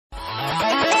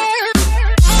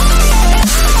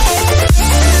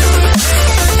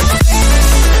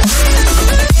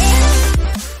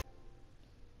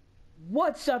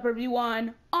What's up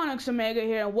everyone, Onyx Omega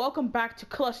here and welcome back to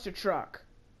ClusterTruck.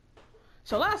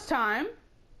 So last time,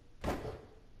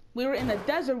 we were in the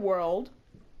desert world.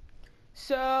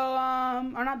 So,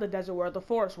 or not the desert world, the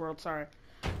forest world, sorry.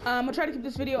 I'll try to keep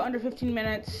this video under 15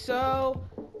 minutes, so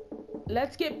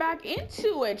let's get back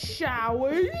into it, shall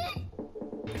we?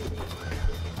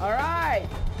 Alright.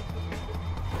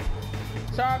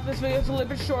 Sorry if this video is a little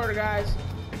bit shorter, guys.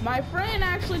 My friend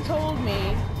actually told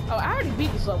me... Oh, I already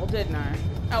beat this level, didn't I?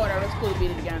 Oh, whatever. It's cool to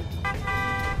beat it again.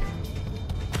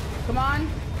 Come on.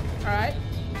 Alright.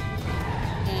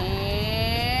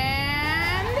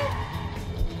 And...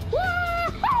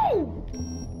 Woohoo!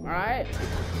 Alright.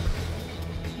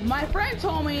 My friend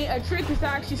told me a trick is to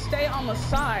actually stay on the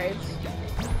sides.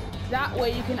 That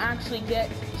way you can actually get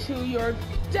to your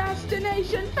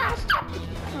destination faster.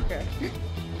 Okay.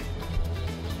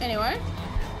 Anyway.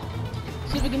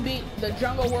 See if we can beat the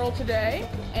jungle world today,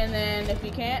 and then if we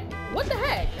can't, what the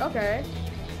heck? Okay.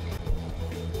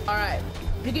 Alright,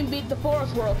 if we can beat the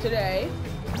forest world today,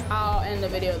 I'll end the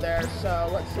video there. So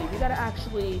let's see, we gotta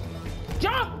actually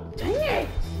jump! Dang it!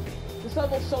 This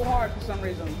level's so hard for some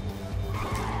reason.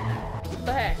 What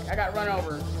the heck? I got run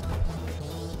over.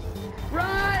 Run!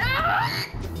 Ah!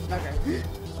 Okay.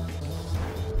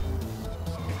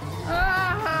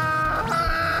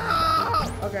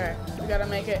 Ah! Okay, we gotta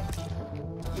make it.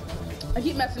 I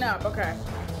keep messing up, okay.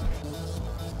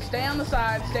 Stay on the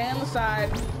side, stay on the side.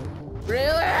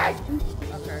 Really?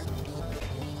 Okay.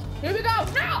 Here we go,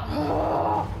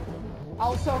 no! I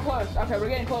was so close. Okay, we're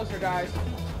getting closer, guys.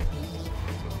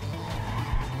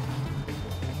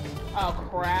 Oh,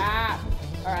 crap.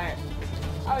 Alright.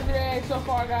 How was your day so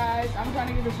far, guys? I'm trying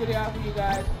to get this video out for you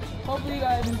guys. Hopefully you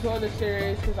guys enjoy the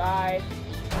series, because I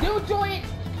do enjoy it.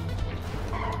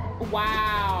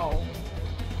 Wow.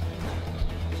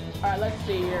 Alright, let's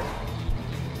see here.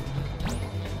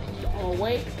 We'll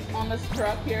wait on this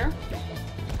truck here.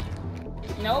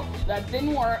 Nope, that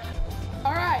didn't work.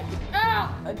 Alright.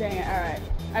 Oh, dang it. Alright.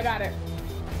 I got it.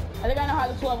 I think I know how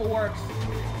this level works.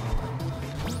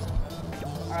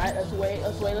 Alright, let's wait,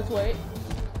 let's wait, let's wait.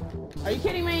 Are you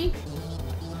kidding me?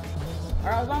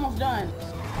 Alright, I was almost done.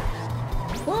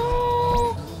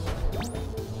 Woo!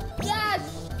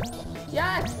 Yes!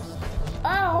 Yes!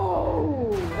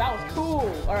 Oh, that was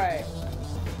cool. All right.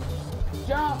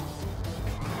 Jump.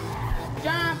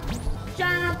 Jump.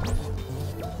 Jump.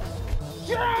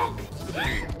 Jump.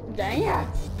 Dang it.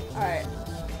 All right.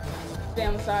 Stay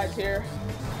on the sides here.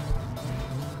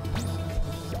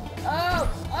 Oh.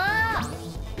 Ah.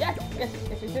 Yes. Yes.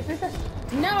 Yes. Yes. Yes. Yes. Yes.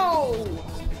 No.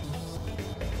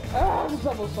 Oh, this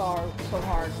level's so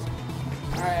hard.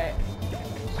 All right.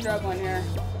 Struggling here.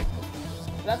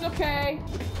 That's okay.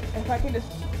 If I can just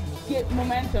get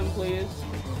momentum, please.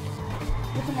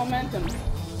 Get some momentum.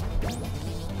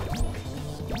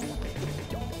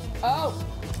 Oh!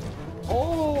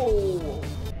 Oh!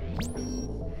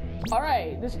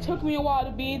 Alright, this took me a while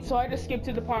to beat, so I just skipped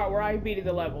to the part where I beat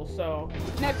the level, so...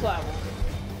 Next level.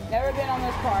 Never been on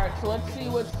this part, so let's see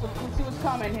what's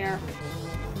coming here.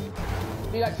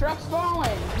 We got trucks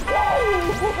falling!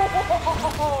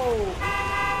 Whoa!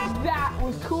 That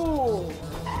was cool!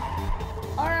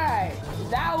 Alright,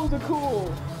 that was a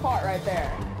cool part right there.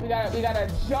 We gotta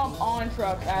jump on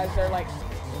trucks as they're like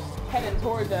heading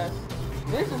towards us.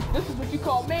 This is what you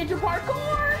call major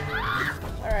parkour. Ah!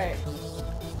 Alright.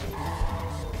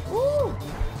 Woo!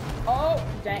 Oh,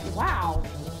 dang! Wow,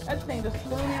 that thing just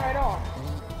threw me right off.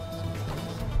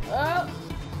 Oh!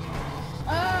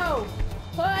 Oh!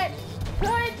 Put!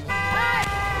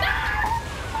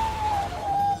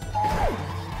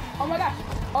 Oh my gosh!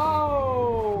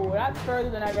 Oh, that's further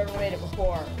than I've ever made it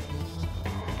before.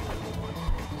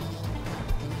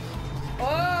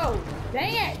 Oh,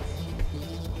 dang it!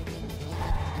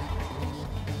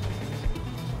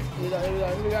 Here we go, here we go,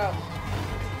 here we go.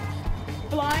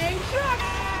 Flying truck!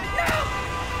 No!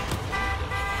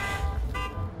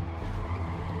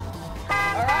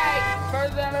 Alright,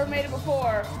 further than I've ever made it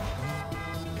before.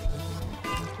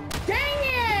 Dang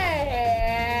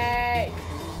it!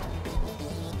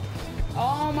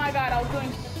 Oh my god, I was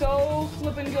doing so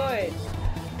flippin' good.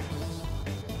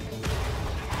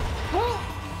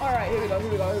 Alright, here we go,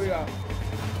 here we go, here we go.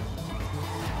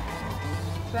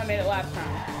 So I made it last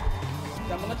time.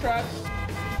 Jump on the trucks.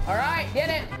 Alright, did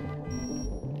it.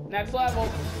 Next level.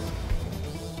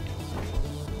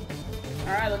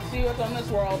 Alright, let's see what's on this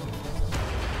world.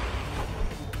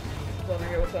 What's over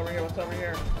here, what's over here, what's over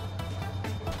here?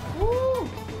 Woo!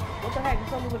 What the heck,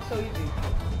 this level looks so easy.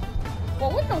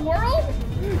 Well, what the world?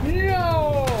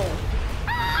 No!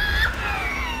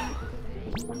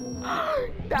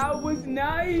 That was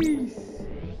nice!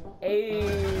 Hey!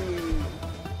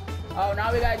 Oh,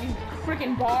 now we got these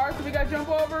freaking bars that we gotta jump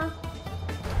over.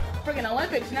 Freaking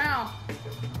Olympics now.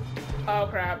 Oh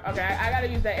crap. Okay, I gotta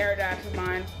use that air dash of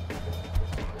mine.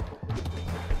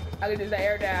 I gotta use that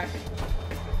air dash.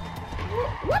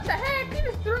 What the heck? He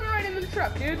just threw me right into the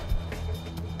truck, dude.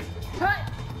 Cut.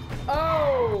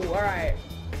 Oh, alright.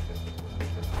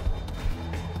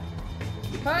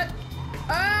 Cut.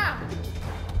 Ah!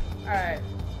 Alright.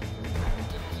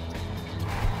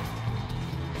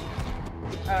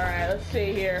 Alright, let's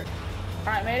see here.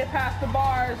 Alright, made it past the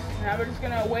bars. Now we're just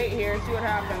gonna wait here and see what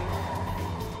happens.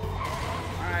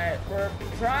 Alright, we're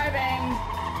driving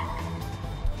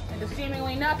into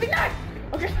seemingly nothing. Nice!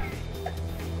 Okay.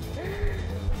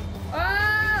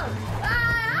 Oh!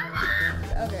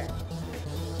 Ah! Okay.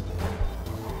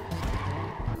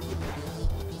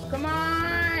 Come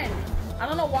on! I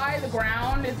don't know why the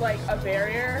ground is like a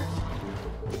barrier.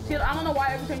 See, I don't know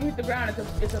why every time you hit the ground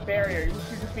it's a barrier. You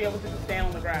should just be able to just stand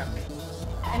on the grass.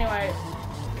 Anyway,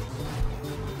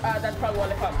 that's probably why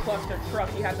they call it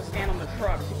ClusterTruck. You have to stand on the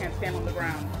trucks. You can't stand on the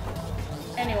ground.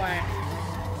 Anyway,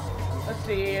 let's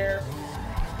see here.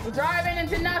 We're driving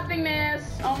into nothingness.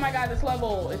 Oh my god, this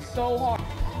level is so hard.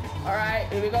 Alright,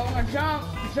 here we go. I'm gonna jump,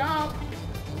 jump.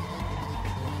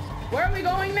 Where are we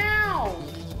going now?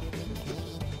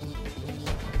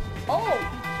 Oh!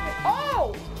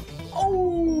 Oh!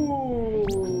 Oh!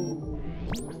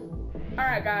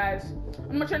 Alright guys,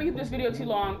 I'm not trying to keep this video too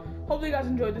long. Hopefully you guys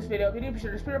enjoyed this video. If you do, be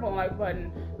sure to hit the like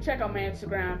button. Check out my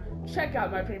Instagram. Check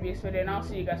out my previous video, and I'll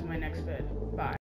see you guys in my next vid.